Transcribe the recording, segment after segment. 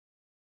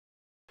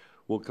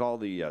We'll call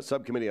the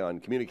Subcommittee on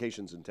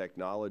Communications and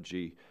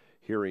Technology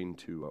hearing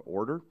to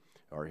order.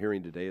 Our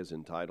hearing today is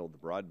entitled, "The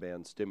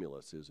Broadband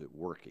Stimulus, Is It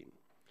Working?"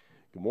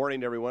 Good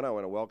morning, everyone. I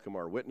want to welcome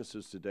our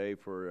witnesses today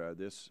for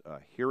this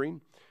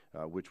hearing,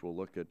 which will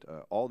look at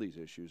all these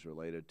issues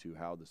related to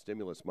how the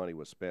stimulus money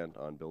was spent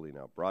on building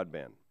out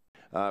broadband.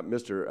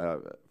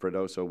 Mr.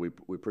 Freddoso,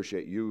 we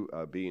appreciate you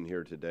being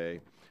here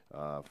today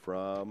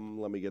from,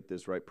 let me get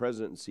this right,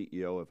 President and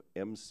CEO of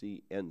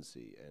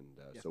MCNC. And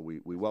yes. So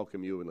we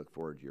welcome you and look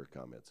forward to your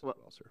comments as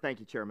well, sir.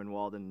 Thank you, Chairman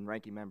Walden and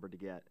Ranking Member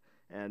DeGette,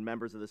 and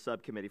members of the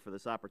subcommittee for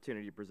this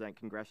opportunity to present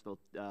congressional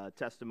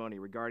testimony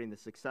regarding the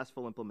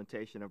successful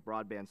implementation of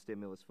broadband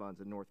stimulus funds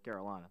in North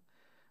Carolina.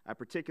 I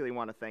particularly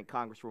want to thank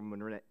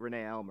Congresswoman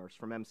Renee Elmers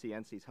from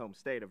MCNC's home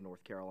state of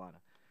North Carolina.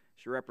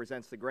 She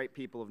represents the great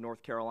people of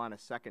North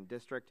Carolina's 2nd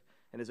District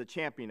and is a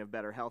champion of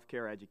better health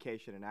care,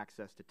 education, and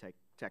access to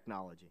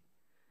technology.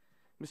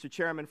 Mr.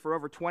 Chairman, for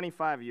over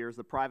 25 years,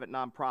 the private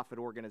nonprofit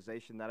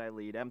organization that I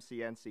lead,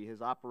 MCNC,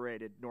 has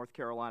operated North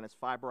Carolina's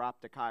fiber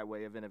optic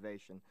highway of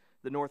innovation,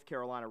 the North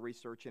Carolina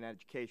Research and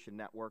Education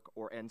Network,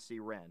 or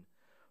NCREN.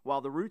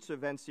 While the roots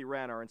of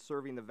NCREN are in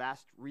serving the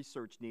vast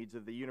research needs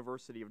of the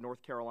University of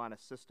North Carolina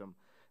system,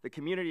 the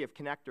community of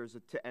connectors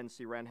to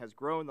NCREN has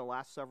grown in the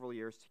last several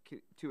years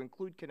to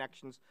include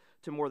connections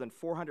to more than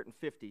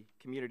 450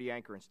 community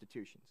anchor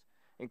institutions,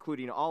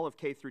 including all of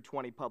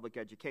K-12 public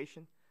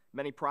education,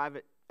 many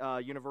private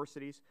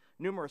universities,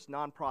 numerous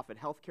nonprofit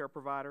healthcare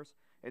providers,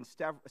 and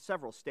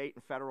several state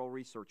and federal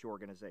research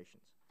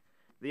organizations.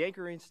 The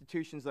anchor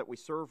institutions that we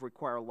serve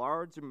require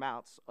large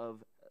amounts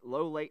of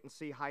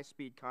low-latency,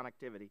 high-speed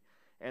connectivity,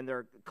 and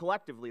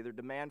collectively their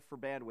demand for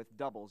bandwidth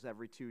doubles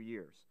every 2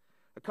 years.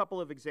 A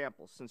couple of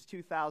examples. Since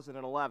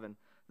 2011,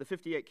 the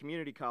 58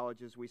 community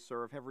colleges we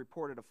serve have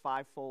reported a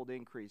 5-fold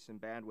increase in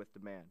bandwidth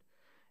demand.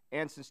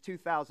 And since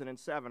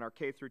 2007, our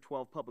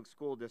K-12 public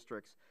school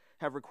districts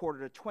have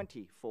recorded a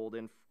 20-fold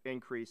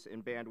increase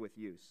in bandwidth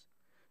use.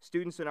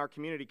 Students in our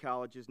community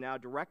colleges now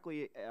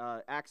directly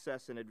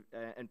access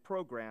and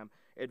program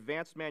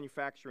advanced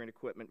manufacturing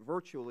equipment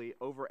virtually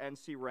over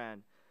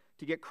NCREN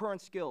to get current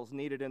skills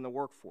needed in the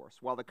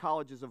workforce, while the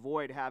colleges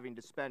avoid having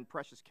to spend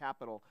precious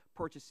capital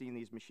purchasing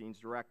these machines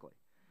directly.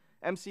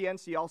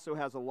 MCNC also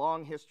has a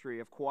long history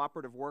of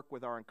cooperative work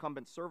with our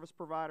incumbent service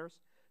providers,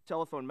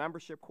 telephone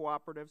membership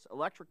cooperatives,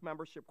 electric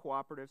membership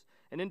cooperatives,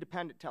 and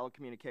independent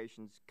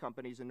telecommunications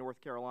companies in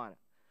North Carolina.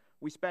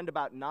 We spend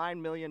about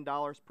 $9 million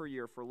per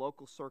year for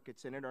local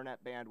circuits and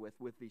internet bandwidth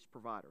with these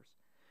providers.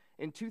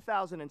 In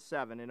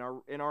 2007,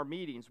 in our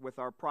meetings with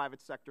our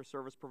private sector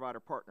service provider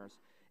partners,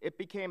 it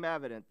became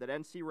evident that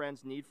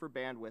NCREN's need for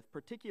bandwidth,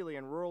 particularly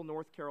in rural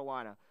North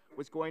Carolina,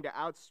 was going to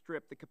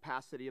outstrip the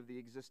capacity of the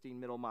existing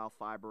middle-mile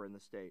fiber in the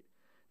state.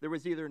 There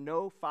was either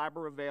no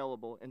fiber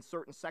available in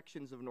certain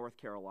sections of North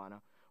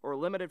Carolina or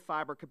limited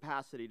fiber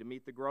capacity to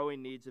meet the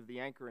growing needs of the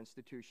anchor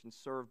institutions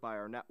served by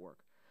our network.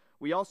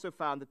 We also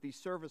found that these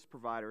service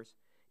providers,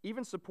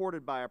 even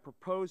supported by a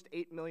proposed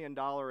 $8 million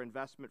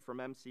investment from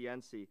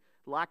MCNC,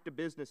 lacked a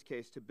business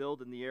case to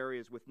build in the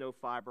areas with no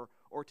fiber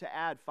or to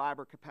add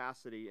fiber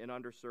capacity in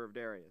underserved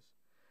areas.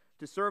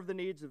 To serve the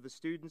needs of the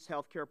students,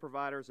 healthcare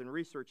providers, and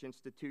research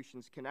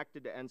institutions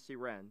connected to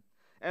NCREN,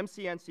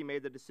 MCNC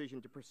made the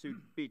decision to pursue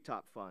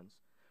BTOP funds.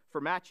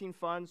 For matching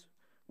funds,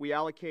 we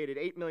allocated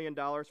 $8 million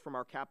from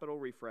our Capital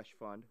Refresh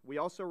Fund. We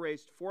also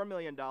raised $4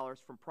 million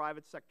from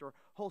private sector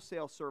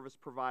wholesale service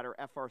provider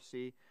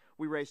FRC.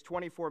 We raised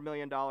 $24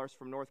 million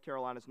from North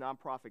Carolina's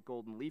nonprofit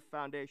Golden Leaf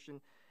Foundation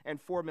and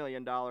 $4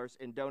 million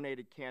in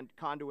donated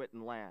conduit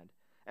and land.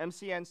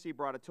 MCNC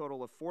brought a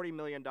total of $40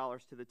 million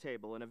to the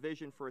table in a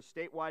vision for a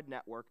statewide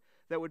network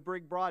that would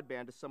bring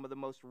broadband to some of the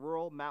most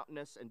rural,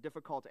 mountainous, and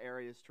difficult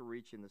areas to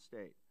reach in the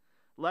state.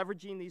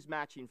 Leveraging these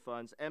matching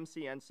funds,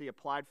 MCNC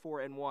applied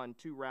for and won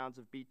 2 rounds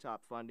of BTOP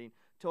funding,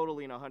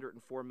 totaling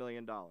 $104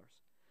 million.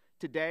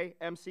 Today,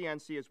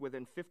 MCNC is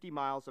within 50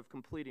 miles of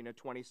completing a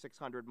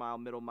 2,600-mile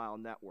middle-mile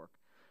network.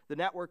 The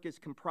network is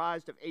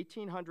comprised of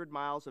 1,800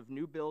 miles of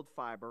new-build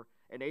fiber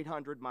and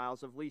 800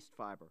 miles of leased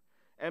fiber.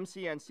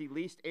 MCNC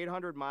leased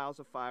 800 miles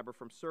of fiber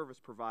from service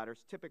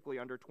providers, typically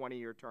under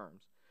 20-year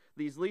terms.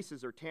 These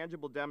leases are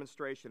tangible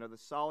demonstration of the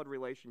solid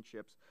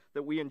relationships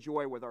that we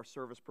enjoy with our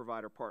service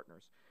provider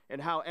partners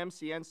and how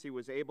MCNC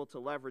was able to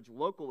leverage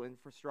local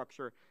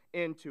infrastructure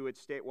into its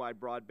statewide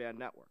broadband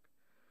network.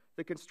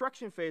 The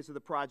construction phase of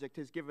the project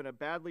has given a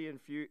badly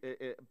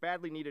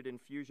needed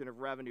infusion of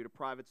revenue to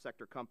private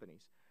sector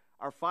companies.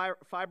 Our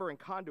fiber and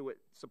conduit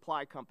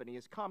supply company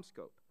is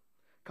CommScope.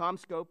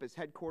 CommScope is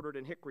headquartered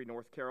in Hickory,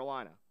 North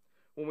Carolina.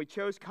 When we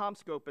chose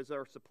CommScope as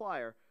our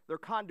supplier, their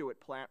conduit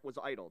plant was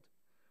idled.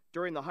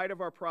 During the height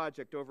of our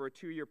project, over a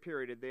 2-year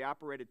period, they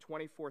operated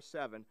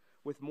 24/7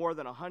 with more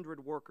than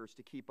 100 workers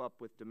to keep up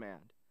with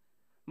demand.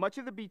 Much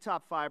of the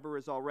BTOP fiber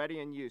is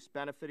already in use,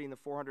 benefiting the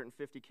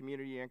 450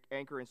 community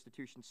anchor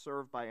institutions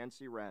served by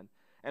NCREN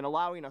and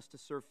allowing us to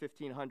serve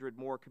 1,500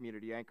 more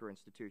community anchor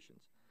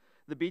institutions.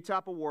 The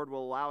BTOP award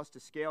will allow us to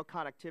scale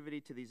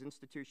connectivity to these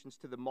institutions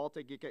to the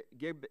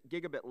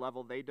multi-gigabit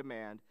level they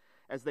demand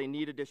as they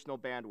need additional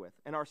bandwidth.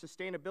 And our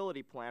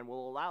sustainability plan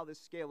will allow this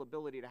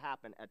scalability to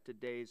happen at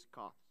today's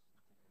cost.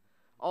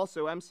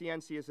 Also,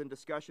 MCNC is in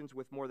discussions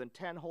with more than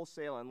 10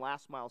 wholesale and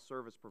last-mile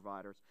service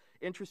providers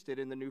interested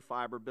in the new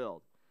fiber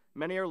build.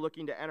 Many are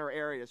looking to enter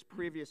areas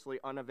previously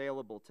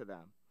unavailable to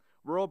them.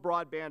 Rural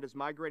broadband is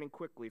migrating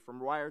quickly from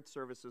wired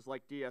services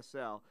like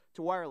DSL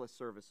to wireless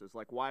services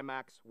like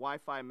WiMAX,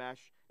 Wi-Fi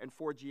mesh, and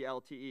 4G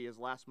LTE as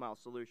last-mile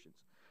solutions.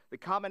 The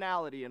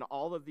commonality in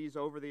all of these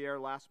over-the-air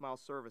last-mile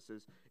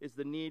services is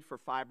the need for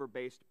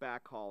fiber-based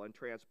backhaul and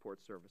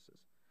transport services.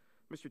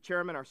 Mr.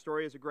 Chairman, our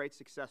story is a great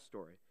success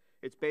story.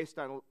 It's based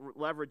on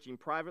leveraging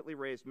privately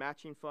raised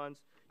matching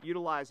funds,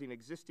 utilizing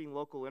existing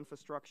local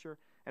infrastructure,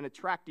 and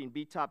attracting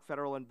BTOP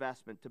federal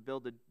investment to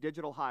build a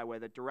digital highway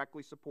that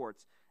directly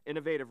supports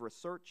innovative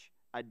research,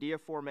 idea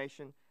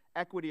formation,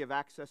 equity of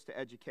access to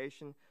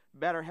education,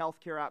 better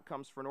health care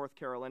outcomes for North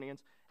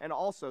Carolinians, and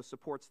also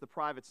supports the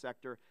private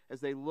sector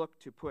as they look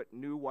to put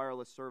new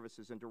wireless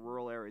services into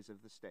rural areas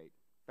of the state.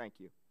 Thank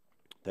you.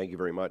 Thank you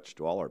very much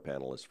to all our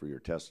panelists for your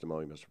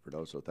testimony. Mr.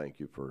 Freddoso,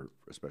 thank you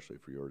especially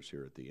for yours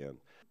here at the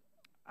end.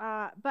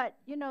 But,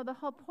 you know, the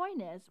whole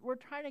point is we're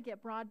trying to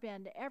get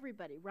broadband to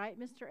everybody, right,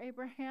 Mr.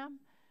 Abraham?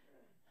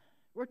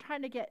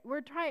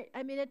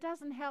 I mean, it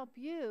doesn't help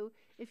you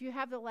if you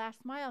have the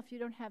last mile if you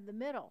don't have the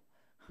middle.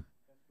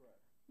 That's right.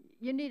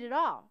 You need it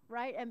all,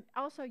 right? And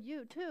also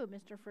you, too,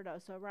 Mr.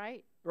 Freddoso,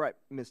 right? Right,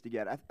 Ms.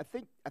 DeGette. I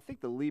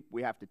think the leap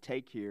we have to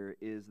take here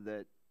is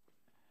that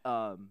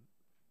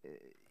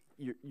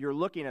you're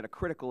looking at a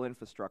critical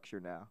infrastructure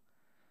now.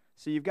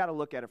 So you've got to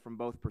look at it from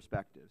both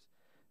perspectives.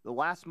 The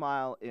last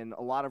mile in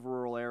a lot of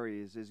rural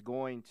areas is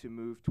going to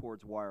move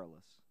towards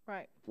wireless.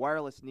 Right.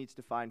 Wireless needs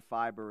to find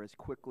fiber as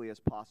quickly as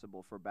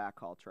possible for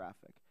backhaul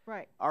traffic.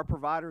 Right. Our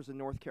providers in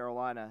North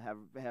Carolina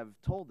have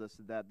told us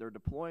that their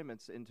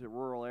deployments into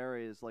rural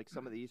areas like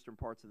some of the eastern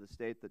parts of the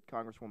state that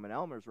Congresswoman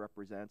Elmers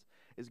represents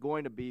is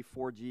going to be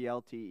 4G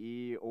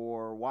LTE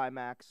or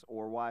WiMAX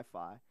or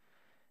Wi-Fi.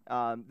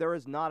 There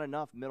is not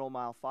enough middle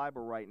mile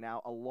fiber right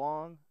now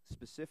along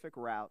specific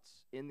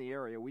routes in the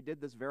area. We did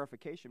this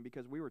verification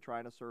because we were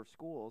trying to serve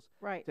schools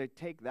to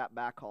take that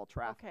backhaul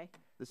traffic. Okay.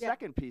 The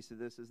second piece of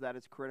this is that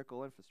it's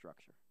critical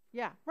infrastructure.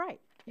 Yeah, right.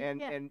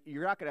 And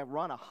you're not going to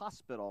run a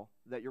hospital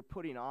that you're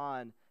putting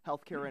on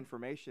healthcare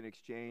information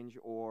exchange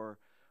or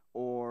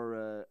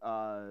telehealth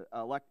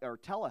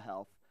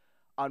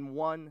on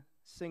one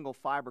single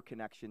fiber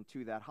connection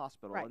to that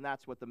hospital, and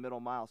that's what the middle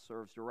mile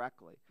serves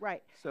directly.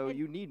 Right. So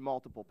you need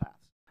multiple paths.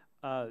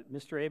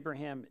 Mr.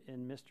 Abraham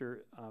and Mr.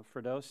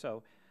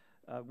 Freddoso,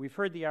 we've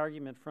heard the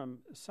argument from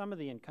some of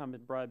the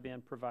incumbent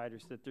broadband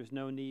providers that there was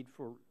no need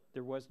for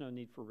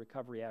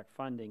Recovery Act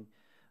funding.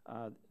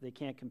 They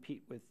can't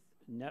compete with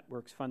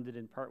networks funded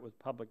in part with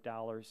public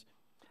dollars,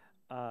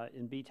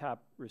 and BTOP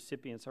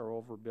recipients are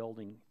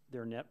overbuilding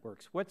their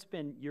networks. What's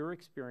been your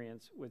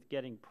experience with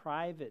getting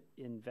private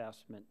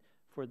investment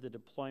for the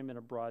deployment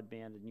of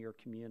broadband in your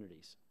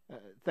communities?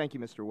 Thank you,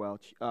 Mr.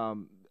 Welch.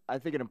 I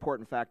think an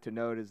important fact to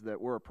note is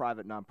that we're a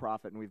private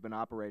nonprofit, and we've been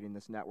operating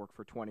this network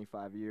for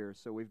 25 years.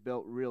 So we've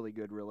built really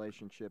good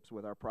relationships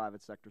with our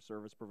private sector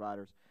service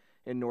providers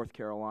in North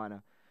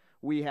Carolina.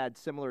 We had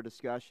similar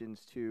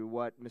discussions to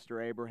what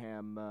Mr.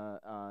 Abraham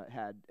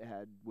had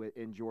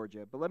in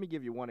Georgia. But let me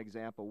give you one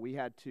example. We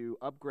had to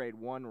upgrade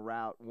one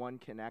route, one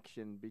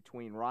connection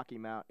between Rocky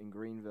Mount and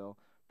Greenville.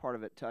 Part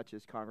of it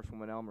touches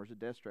Congresswoman Elmer's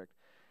district.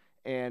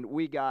 And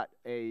we got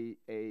a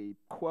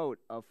quote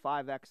of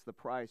 5x the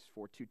price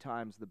for 2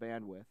 times the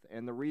bandwidth.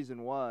 And the reason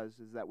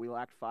is that we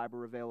lacked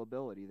fiber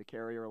availability. The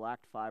carrier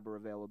lacked fiber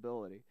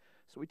availability.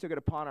 So we took it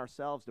upon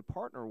ourselves to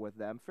partner with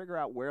them, figure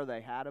out where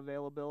they had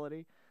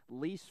availability,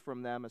 lease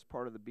from them as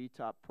part of the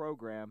BTOP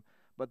program,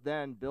 but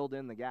then build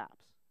in the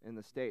gaps in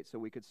the state so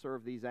we could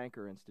serve these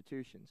anchor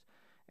institutions.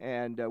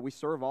 And we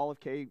serve all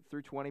of K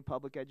through 20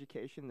 public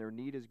education. Their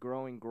need is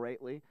growing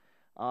greatly.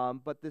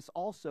 But this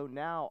also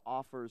now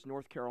offers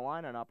North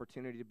Carolina an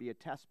opportunity to be a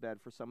test bed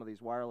for some of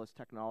these wireless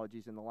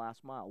technologies in the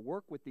last mile.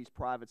 Work with these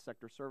private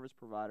sector service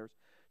providers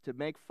to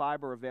make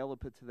fiber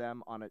available to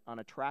them on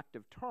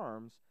attractive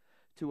terms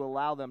to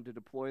allow them to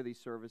deploy these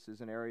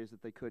services in areas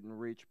that they couldn't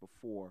reach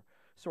before.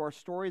 So our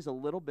story is a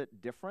little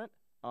bit different,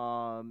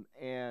 I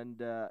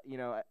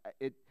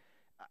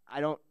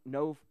don't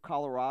know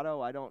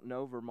Colorado, I don't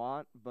know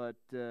Vermont, but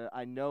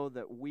I know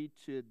that we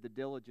did the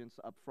diligence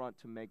up front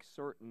to make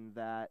certain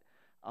that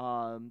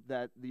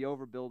that the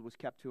overbuild was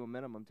kept to a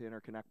minimum to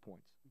interconnect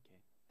points. Okay,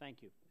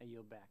 thank you. I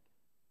yield back.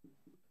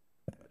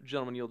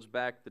 Gentleman yields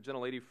back. The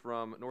gentlelady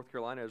from North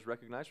Carolina is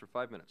recognized for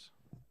 5 minutes.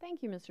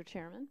 Thank you, Mr.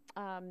 Chairman.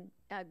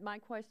 My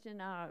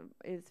question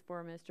is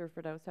for Mr.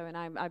 Freddoso, and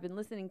I've been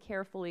listening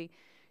carefully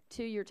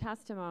to your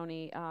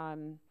testimony,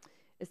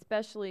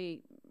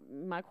 especially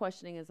my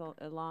questioning is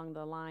along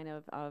the line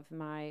of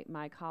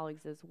my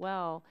colleagues as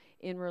well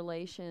in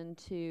relation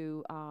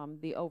to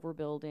the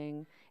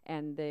overbuilding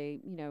and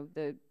the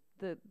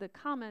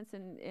comments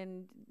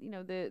and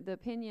the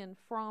opinion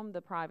from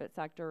the private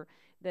sector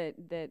that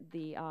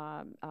the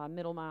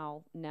middle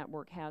mile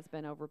network has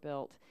been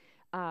overbuilt.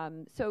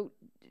 So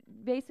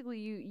basically,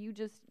 you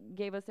just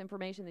gave us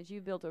information that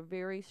you've built a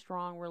very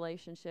strong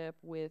relationship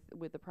with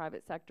the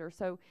private sector.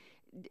 So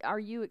are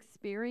you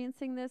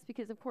experiencing this?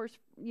 Because of course,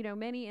 you know,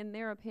 many in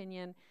their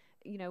opinion,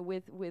 you know,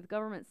 with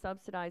government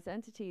subsidized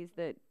entities,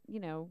 that, you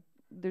know,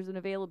 there's an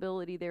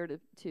availability there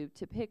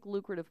to pick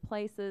lucrative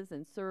places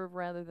and serve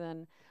rather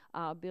than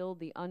build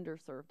the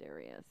underserved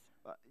areas.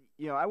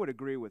 You know, I would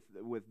agree with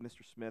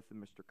Mr. Smith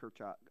and Mr.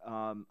 Kirchhoff.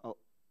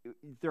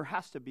 There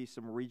has to be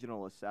some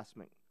regional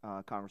assessment,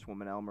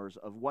 Congresswoman Elmers,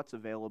 of what's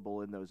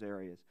available in those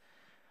areas.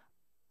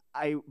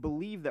 I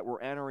believe that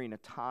we're entering a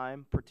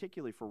time,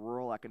 particularly for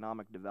rural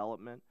economic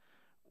development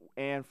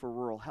and for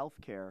rural health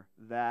care,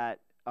 that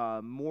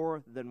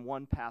more than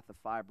one path of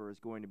fiber is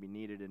going to be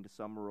needed into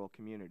some rural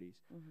communities.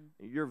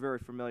 Mm-hmm. You're very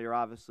familiar,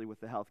 obviously, with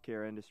the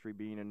healthcare industry,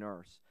 being a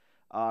nurse.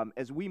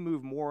 As we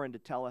move more into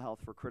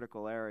telehealth for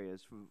critical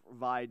areas,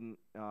 providing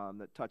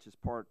that touches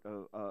part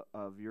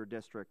of your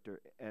district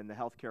and the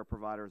healthcare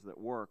providers that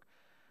work,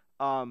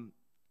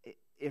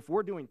 if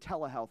we're doing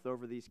telehealth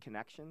over these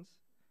connections,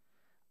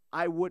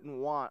 I wouldn't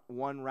want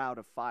one route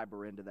of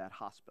fiber into that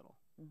hospital.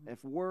 Mm-hmm.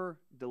 If we're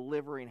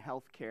delivering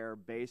healthcare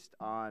based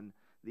on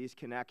these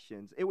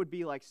connections, it would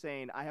be like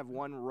saying I have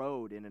one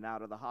road in and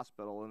out of the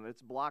hospital and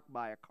it's blocked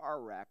by a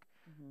car wreck.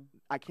 Mm-hmm.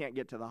 I can't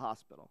get to the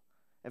hospital.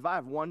 If I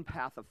have one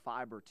path of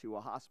fiber to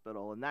a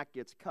hospital and that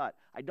gets cut,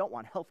 I don't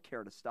want health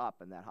care to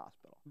stop in that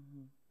hospital.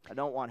 Mm-hmm. I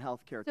don't want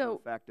health care to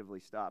effectively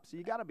stop. So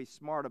you got to be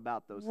smart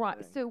about those things.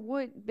 Right. So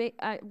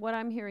what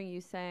I'm hearing you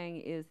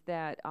saying is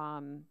that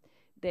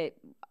that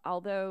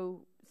although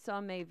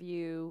some may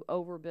view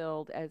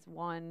overbuild as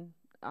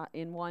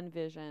in one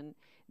vision,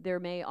 there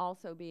may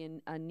also be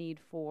a need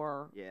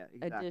for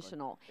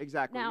additional.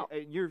 Exactly. Now,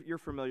 you're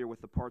familiar with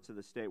the parts of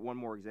the state. One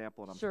more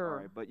example, and I'm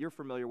sorry, but you're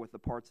familiar with the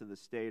parts of the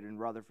state in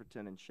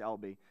Rutherfordton and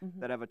Shelby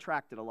that have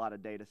attracted a lot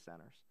of data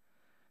centers.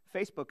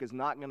 Facebook is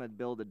not going to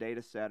build a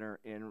data center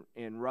in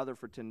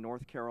Rutherfordton,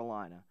 North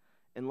Carolina,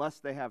 unless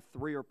they have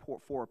 3 or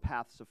 4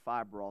 paths of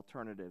fiber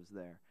alternatives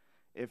there.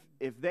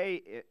 If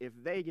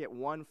they get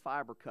one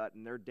fiber cut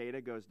and their data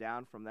goes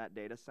down from that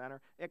data center,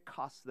 it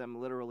costs them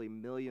literally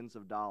millions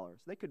of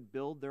dollars. They could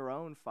build their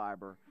own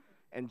fiber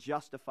and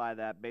justify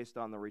that based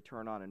on the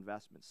return on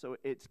investment. So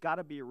it's got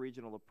to be a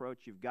regional approach.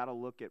 You've got to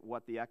look at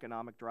what the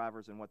economic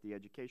drivers and what the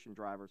education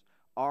drivers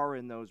are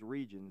in those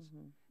regions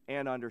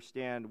and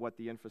understand what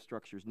the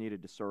infrastructure is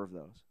needed to serve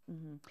those.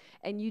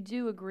 And you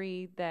do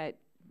agree that,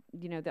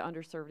 you know, the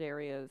underserved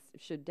areas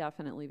should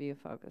definitely be a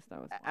focus,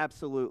 though, as well.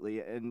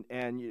 Absolutely.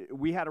 And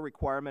we had a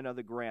requirement of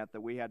the grant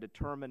that we had to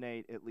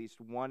terminate at least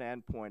one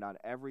endpoint on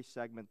every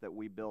segment that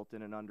we built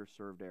in an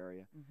underserved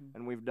area.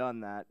 And we've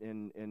done that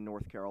in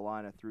North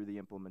Carolina through the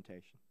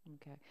implementation.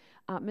 Okay.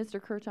 Mr.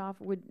 Kirchhoff,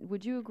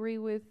 would you agree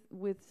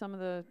with some of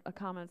the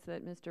comments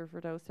that Mr.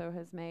 Freddoso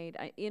has made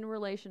in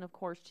relation, of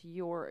course, to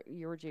your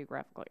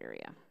geographical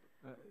area?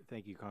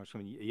 Thank you,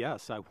 Congresswoman.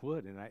 Yes, I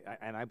would.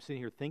 And I'm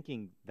sitting here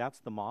thinking that's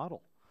the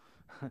model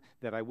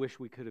that I wish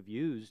we could have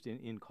used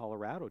in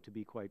Colorado, to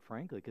be quite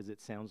frankly, because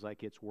it sounds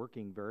like it's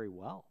working very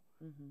well.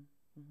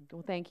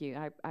 Well, thank you.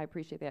 I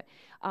appreciate that.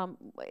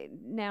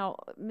 Now,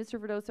 Mr.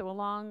 Freddoso,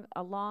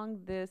 along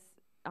this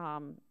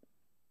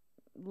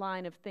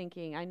line of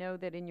thinking, I know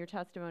that in your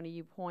testimony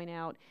you point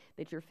out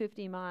that you're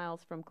 50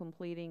 miles from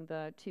completing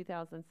the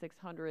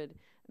 2,600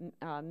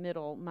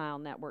 middle mile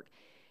network.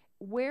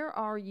 Where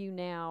are you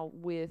now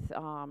with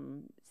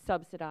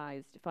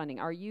subsidized funding?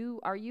 Are you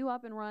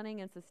up and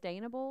running and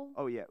sustainable?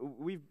 Oh yeah,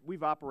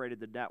 we've operated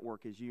the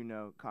network, as you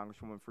know,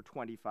 Congresswoman, for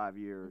 25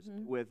 years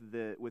with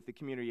the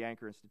community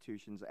anchor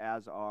institutions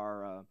as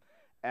our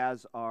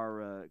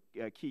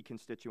key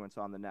constituents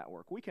on the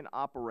network. We can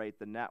operate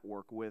the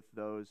network with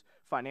those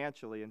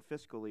financially and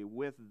fiscally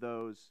with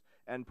those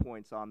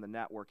endpoints on the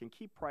network and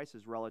keep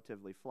prices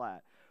relatively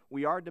flat.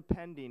 We are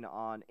depending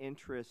on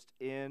interest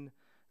in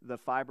the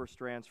fiber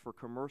strands for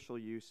commercial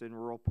use in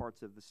rural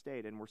parts of the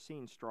state, and we're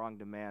seeing strong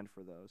demand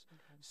for those.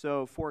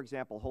 So, for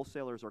example,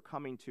 wholesalers are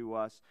coming to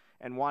us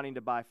and wanting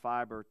to buy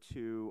fiber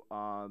to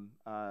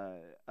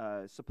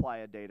supply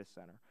a data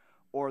center,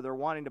 or they're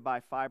wanting to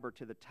buy fiber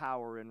to the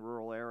tower in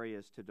rural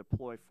areas to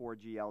deploy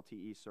 4G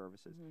LTE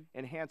services,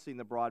 enhancing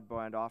the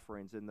broadband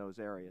offerings in those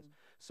areas.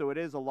 So it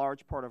is a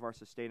large part of our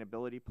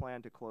sustainability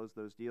plan to close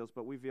those deals,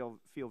 but we feel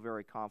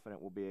very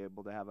confident we'll be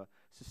able to have a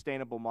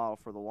sustainable model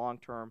for the long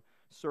term,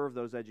 serve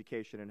those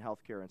education and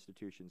healthcare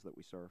institutions that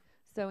we serve.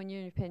 So in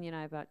your opinion,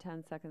 I have about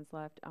 10 seconds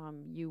left,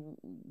 you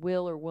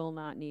will or will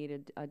not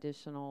need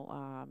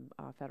additional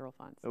federal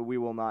funds? We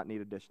will not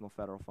need additional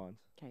federal funds.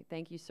 Okay,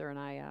 thank you, sir, and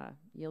I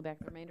yield back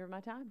the remainder of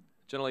my time.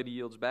 Gentlelady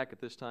yields back at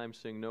this time,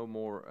 seeing no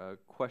more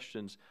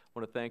questions. I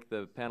want to thank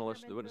the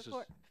panelists, the witnesses.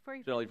 Before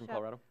you Gentlelady from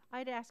Colorado.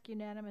 I'd ask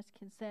unanimous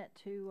consent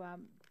to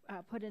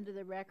put into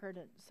the record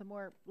some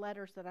more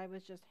letters that I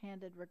was just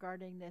handed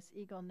regarding this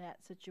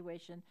EagleNet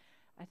situation.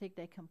 I think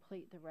they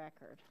complete the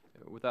record.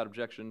 Without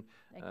objection.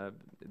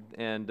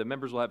 And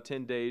members will have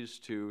 10 days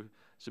to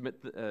submit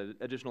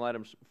additional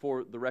items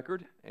for the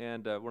record.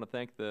 And I want to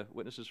thank the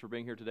witnesses for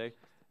being here today.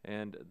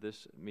 And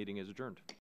this meeting is adjourned.